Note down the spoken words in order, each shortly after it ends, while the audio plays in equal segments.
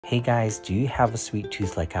Hey guys, do you have a sweet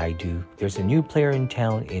tooth like I do? There's a new player in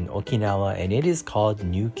town in Okinawa and it is called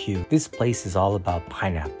NewQ. This place is all about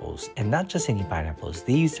pineapples, and not just any pineapples.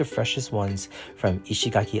 They use the freshest ones from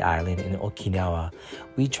Ishigaki Island in Okinawa.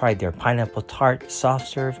 We tried their pineapple tart, soft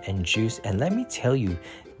serve, and juice, and let me tell you,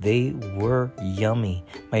 they were yummy.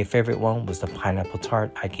 My favorite one was the pineapple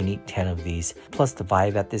tart. I can eat 10 of these. Plus the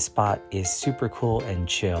vibe at this spot is super cool and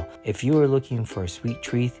chill. If you are looking for a sweet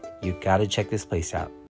treat, you gotta check this place out.